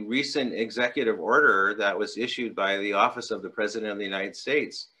to the recent executive order that was issued by the Office of the President of the United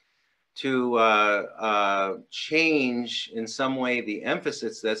States to change in some way the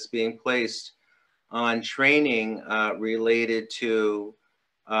emphasis that's being placed on training related to,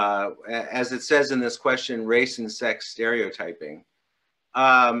 as it says in this question, race and sex stereotyping.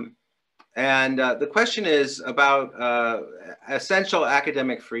 The question is about essential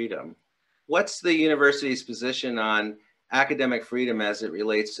academic freedom. What's the university's position on academic freedom as it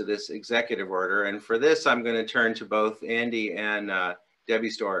relates to this executive order? And for this, I'm going to turn to both Andy and Debbie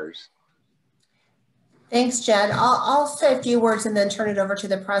Storrs. Thanks, Jed. I'll say a few words and then turn it over to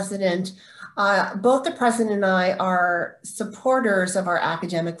the president. Both the president and I are supporters of our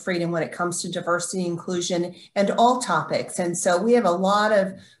academic freedom when it comes to diversity, inclusion, and all topics. And so we have a lot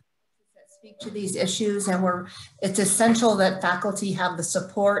of that speak to these issues, and it's essential that faculty have the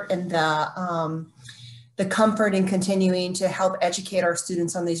support and the comfort in continuing to help educate our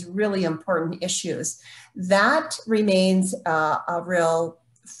students on these really important issues. That remains a real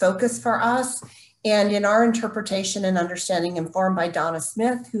focus for us. And in our interpretation and understanding, informed by Donna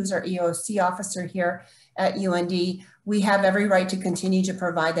Smith, who's our EOC officer here at UND, we have every right to continue to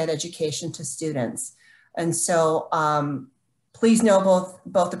provide that education to students. And so please know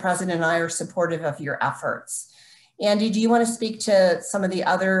both the president and I are supportive of your efforts. Andy, do you want to speak to some of the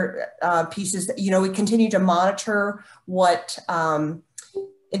other pieces? We continue to monitor what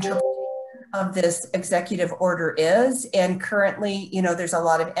interpretation of this executive order is. And currently, you know, there's a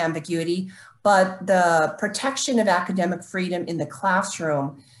lot of ambiguity, but the protection of academic freedom in the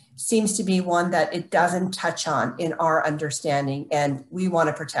classroom seems to be one that it doesn't touch on in our understanding, and we want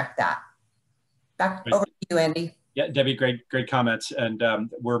to protect that. Back over to you, Andy. Yeah, Debbie, great comments. And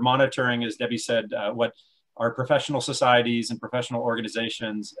we're monitoring, as Debbie said, what our professional societies and professional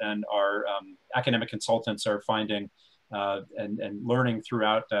organizations and our academic consultants are finding and learning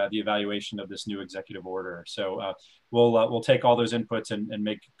throughout the evaluation of this new executive order. So we'll take all those inputs and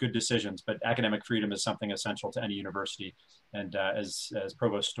make good decisions, but academic freedom is something essential to any university. And as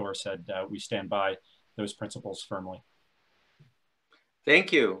Provost Storr said, we stand by those principles firmly.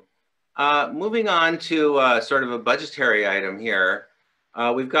 Thank you. Moving on to sort of a budgetary item here.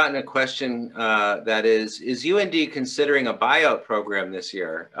 We've gotten a question that is UND considering a buyout program this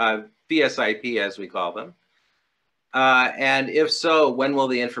year? VSIP, as we call them. And if so, when will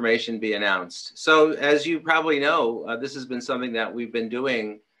the information be announced? So as you probably know, this has been something that we've been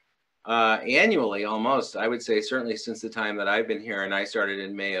doing annually almost, I would say certainly since the time that I've been here, and I started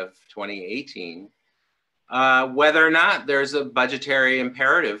in May of 2018. Whether or not there's a budgetary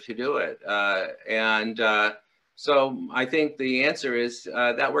imperative to do it. So I think the answer is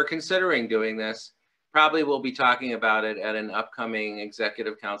that we're considering doing this. Probably we'll be talking about it at an upcoming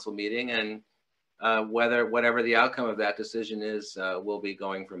executive council meeting, and whatever the outcome of that decision is, we'll be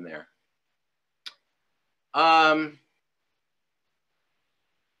going from there.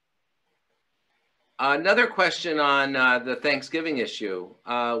 Another question on the Thanksgiving issue,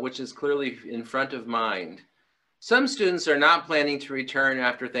 which is clearly in front of mind. Some students are not planning to return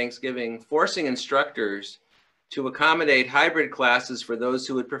after Thanksgiving, forcing instructors to accommodate hybrid classes for those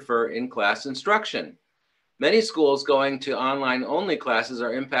who would prefer in-class instruction. Many schools going to online-only classes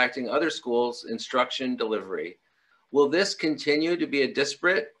are impacting other schools' instruction delivery. Will this continue to be a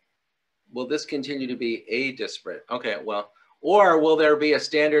disparate? Okay, well, or will there be a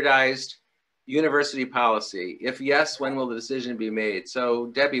standardized university policy? If yes, when will the decision be made? So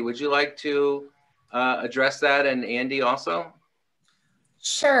Debbie, would you like to address that, and Andy also?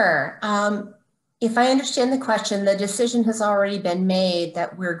 Sure. If I understand the question, the decision has already been made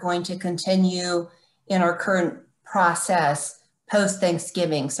that we're going to continue in our current process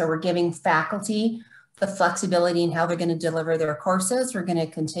post-Thanksgiving. So we're giving faculty the flexibility in how they're going to deliver their courses. We're going to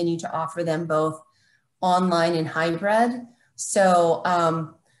continue to offer them both online and hybrid. So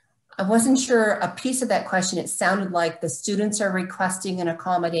I wasn't sure a piece of that question. It sounded like the students are requesting an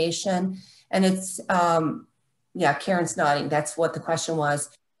accommodation, and it's, yeah, Karen's nodding. That's what the question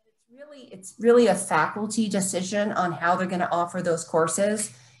was. It's really a faculty decision on how they're going to offer those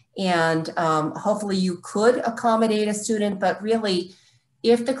courses. And hopefully you could accommodate a student, but really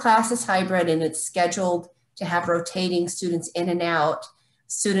if the class is hybrid and it's scheduled to have rotating students in and out,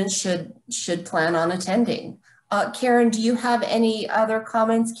 students should plan on attending. Karen, do you have any other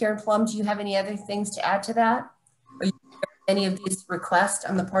comments? Karen Plum, do you have any other things to add to that? Or any of these requests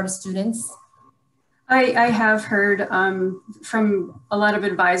on the part of students? I have heard from a lot of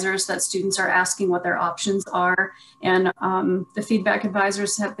advisors that students are asking what their options are. And the feedback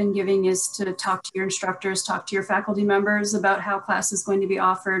advisors have been giving is to talk to your instructors, talk to your faculty members about how class is going to be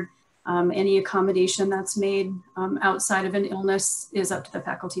offered. Any accommodation that's made outside of an illness is up to the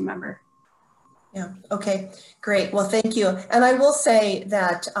faculty member. Yeah, okay, great. Well, thank you. And I will say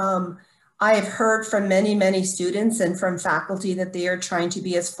that I have heard from many students and from faculty that they are trying to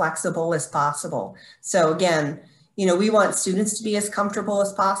be as flexible as possible. So again, you know, we want students to be as comfortable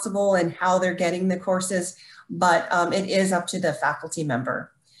as possible in how they're getting the courses, but it is up to the faculty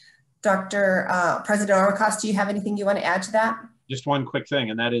member. President Armacost, do you have anything you want to add to that? Just one quick thing,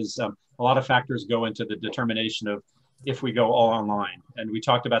 and that is a lot of factors go into the determination of if we go all online. And we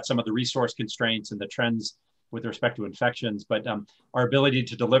talked about some of the resource constraints and the trends with respect to infections, but our ability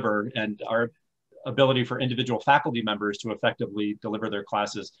to deliver and our ability for individual faculty members to effectively deliver their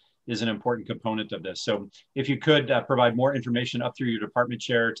classes is an important component of this. So if you could provide more information up through your department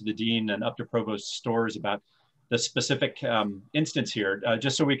chair to the dean and up to Provost Storrs about the specific instance here,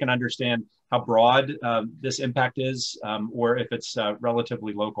 just so we can understand how broad this impact is, or if it's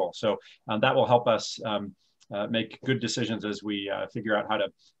relatively local. So that will help us make good decisions as we figure out how to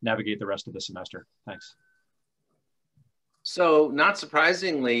navigate the rest of the semester. Thanks. So not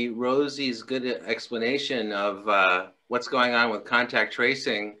surprisingly, Rosie's good explanation of what's going on with contact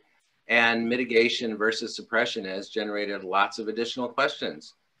tracing and mitigation versus suppression has generated lots of additional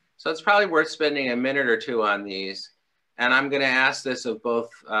questions. So it's probably worth spending a minute or two on these. And I'm going to ask this of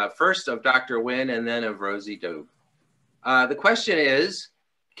both, first of Dr. Nguyen and then of Rosie Dube. The question is,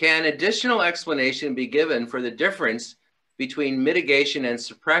 can additional explanation be given for the difference between mitigation and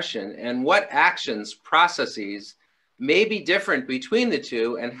suppression, and what actions, processes may be different between the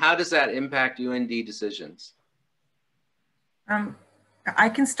two, and how does that impact UND decisions? I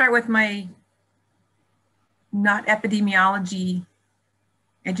can start with my not epidemiology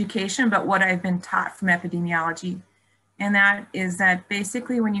education, but what I've been taught from epidemiology. And that is that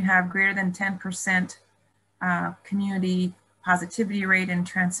basically when you have greater than 10% community positivity rate and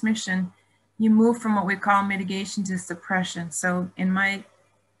transmission, you move from what we call mitigation to suppression. So in my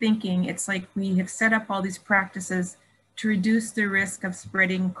thinking, it's like we have set up all these practices to reduce the risk of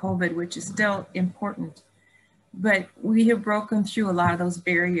spreading COVID, which is still important. But we have broken through a lot of those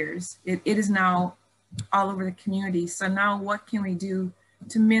barriers. It is now all over the community. So now what can we do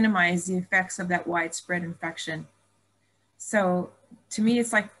to minimize the effects of that widespread infection? So to me,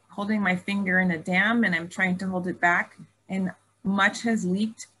 it's like holding my finger in a dam and I'm trying to hold it back, and much has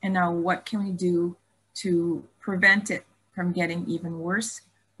leaked. And now what can we do to prevent it from getting even worse?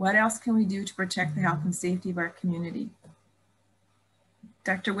 What else can we do to protect the health and safety of our community?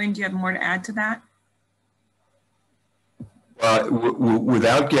 Dr. Nguyen, do you have more to add to that?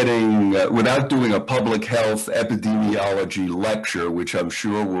 Without doing a public health epidemiology lecture, which I'm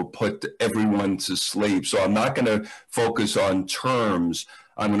sure will put everyone to sleep, so I'm not going to focus on terms.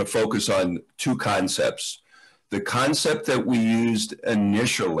 I'm going to focus on two concepts. The concept that we used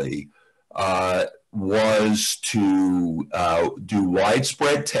initially was to do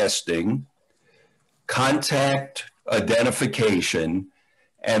widespread testing, contact identification,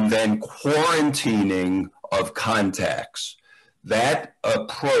 and then quarantining of contacts. That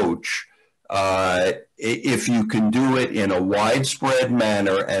approach, if you can do it in a widespread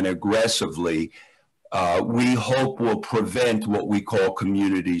manner and aggressively, we hope will prevent what we call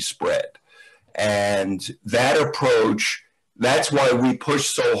community spread. And that approach, that's why we push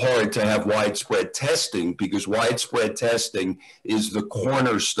so hard to have widespread testing, because widespread testing is the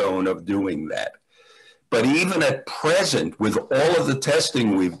cornerstone of doing that. But even at present, with all of the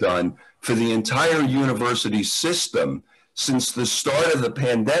testing we've done for the entire university system, since the start of the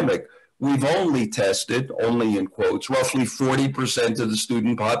pandemic, we've only tested, only in quotes, roughly 40% of the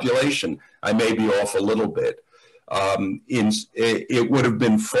student population. I may be off a little bit. It would have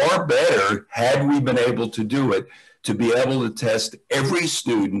been far better, had we been able to do it, to be able to test every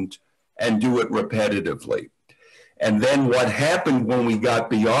student and do it repetitively. And then what happened when we got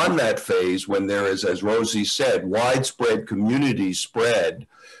beyond that phase, when there is, as Rosie said, widespread community spread,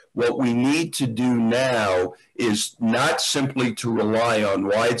 what we need to do now is not simply to rely on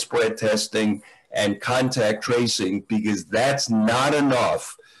widespread testing and contact tracing, because that's not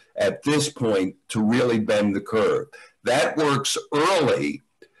enough at this point to really bend the curve. That works early,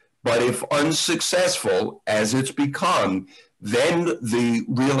 but if unsuccessful, as it's become, then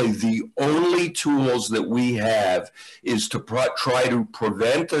really the only tools that we have is to try to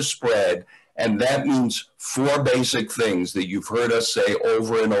prevent the spread. And that means four basic things that you've heard us say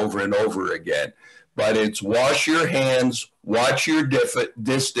over and over and over again. But it's wash your hands, watch your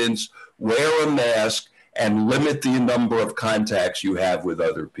distance, wear a mask, and limit the number of contacts you have with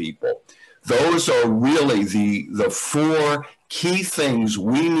other people. Those are really the four key things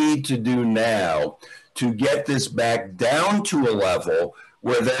we need to do now to get this back down to a level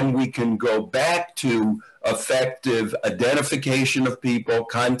where then we can go back to effective identification of people,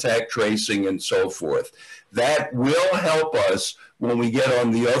 contact tracing, and so forth. That will help us when we get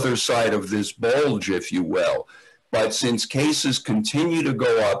on the other side of this bulge, if you will. But since cases continue to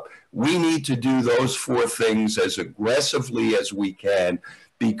go up, we need to do those four things as aggressively as we can,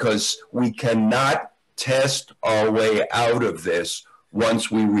 because we cannot test our way out of this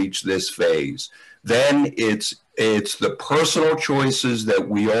once we reach this phase. Then it's the personal choices that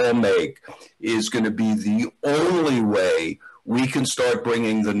we all make is going to be the only way we can start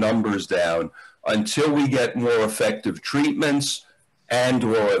bringing the numbers down until we get more effective treatments and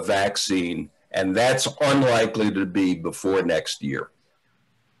or a vaccine. And that's unlikely to be before next year.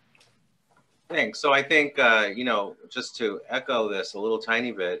 Thanks. So I think, just to echo this a little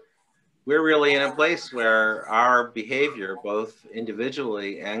tiny bit, we're really in a place where our behavior, both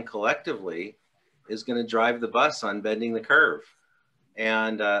individually and collectively, is going to drive the bus on bending the curve.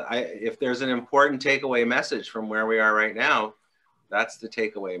 And if there's an important takeaway message from where we are right now, that's the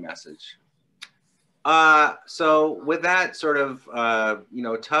takeaway message. So with that sort of,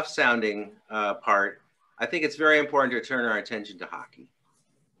 tough sounding part, I think it's very important to turn our attention to hockey.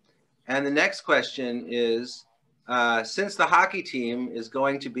 And the next question is, since the hockey team is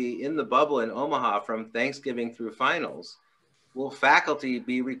going to be in the bubble in Omaha from Thanksgiving through finals, will faculty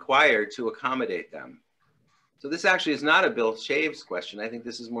be required to accommodate them? So this actually is not a Bill Shaves question. I think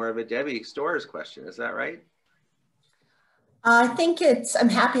this is more of a Debbie Storrs question. Is that right? I think I'm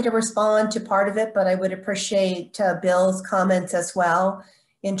happy to respond to part of it, but I would appreciate Bill's comments as well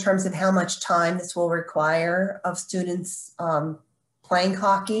in terms of how much time this will require of students playing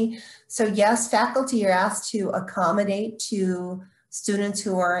hockey. So yes, faculty are asked to accommodate to students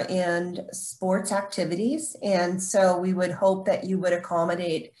who are in sports activities. And so we would hope that you would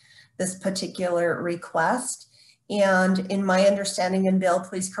accommodate this particular request. And in my understanding, and Bill,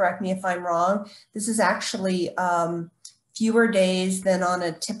 please correct me if I'm wrong, this is actually fewer days than on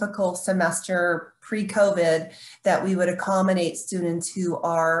a typical semester pre-COVID that we would accommodate students who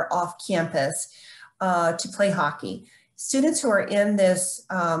are off campus to play hockey. Students who are in this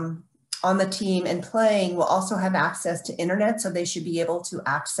on the team and playing will also have access to internet, so they should be able to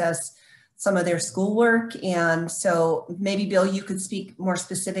access some of their schoolwork. And so maybe Bill, you could speak more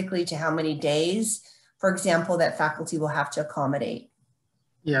specifically to how many days, for example, that faculty will have to accommodate.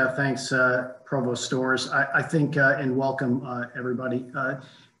 Yeah, thanks, Provost Storrs. I think, and welcome everybody.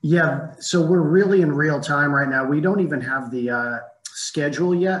 Yeah, so we're really in real time right now. We don't even have the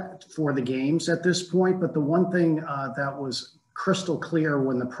schedule yet for the games at this point, but the one thing that was crystal clear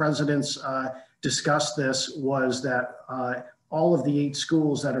when the presidents discussed this was that all of the 8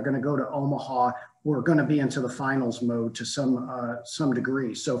 schools that are going to go to Omaha were going to be into the finals mode to some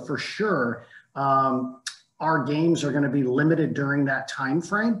degree. So for sure, our games are going to be limited during that time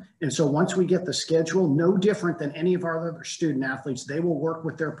frame. And so once we get the schedule, no different than any of our other student athletes, they will work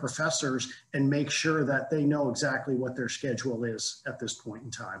with their professors and make sure that they know exactly what their schedule is at this point in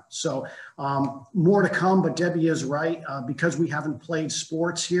time. So more to come, but Debbie is right. Because we haven't played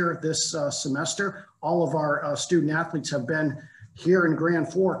sports here this semester, all of our student athletes have been here in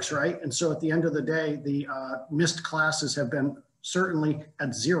Grand Forks, right? And so at the end of the day, the missed classes have been certainly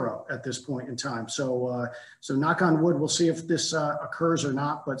at 0 at this point in time. So, so knock on wood, we'll see if this occurs or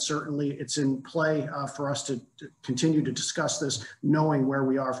not, but certainly it's in play for us to continue to discuss this, knowing where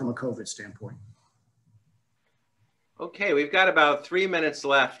we are from a COVID standpoint. Okay, we've got about 3 minutes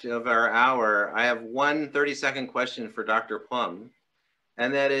left of our hour. I have one 30-second question for Dr. Plum,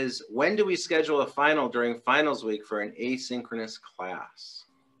 and that is, when do we schedule a final during finals week for an asynchronous class?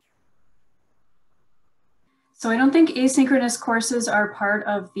 So I don't think asynchronous courses are part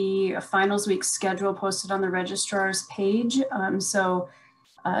of the finals week schedule posted on the registrar's page.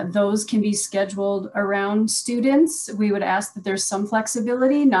 Those can be scheduled around students. We would ask that there's some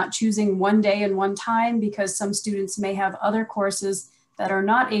flexibility, not choosing one day and one time, because some students may have other courses that are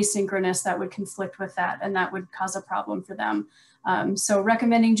not asynchronous that would conflict with that, and that would cause a problem for them. So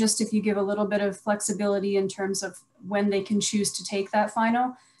recommending just if you give a little bit of flexibility in terms of when they can choose to take that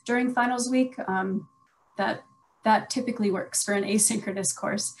final during finals week, that typically works for an asynchronous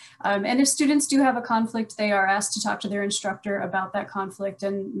course. And if students do have a conflict, they are asked to talk to their instructor about that conflict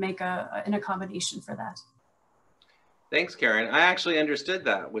and make an accommodation for that. Thanks, Karen. I actually understood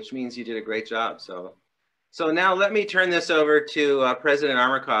that, which means you did a great job. So now let me turn this over to President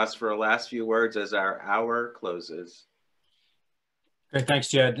Armacost for a last few words as our hour closes. Great, thanks,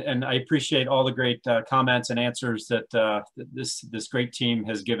 Jed. And I appreciate all the great comments and answers that this great team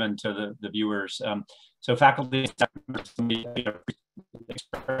has given to the viewers. So faculty,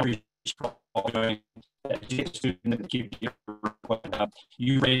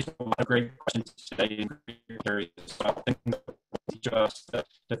 you raised a lot of great questions today in great areas. So I think each of us to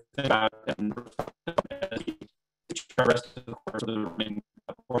think about and the rest of the course of the remaining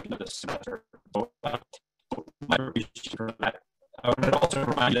portion of this semester. So, my appreciation for that. I would also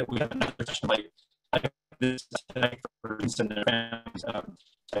remind you that we have another session like this today for students and their families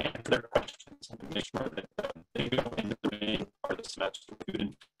to answer their questions and to make sure that they go into the remaining part of the semester with good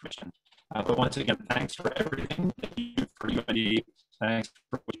information. But once again, thanks for everything that you do for UND. Thanks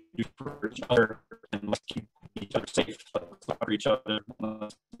for what you do for each other, and let's keep each other safe. Let's cover each other.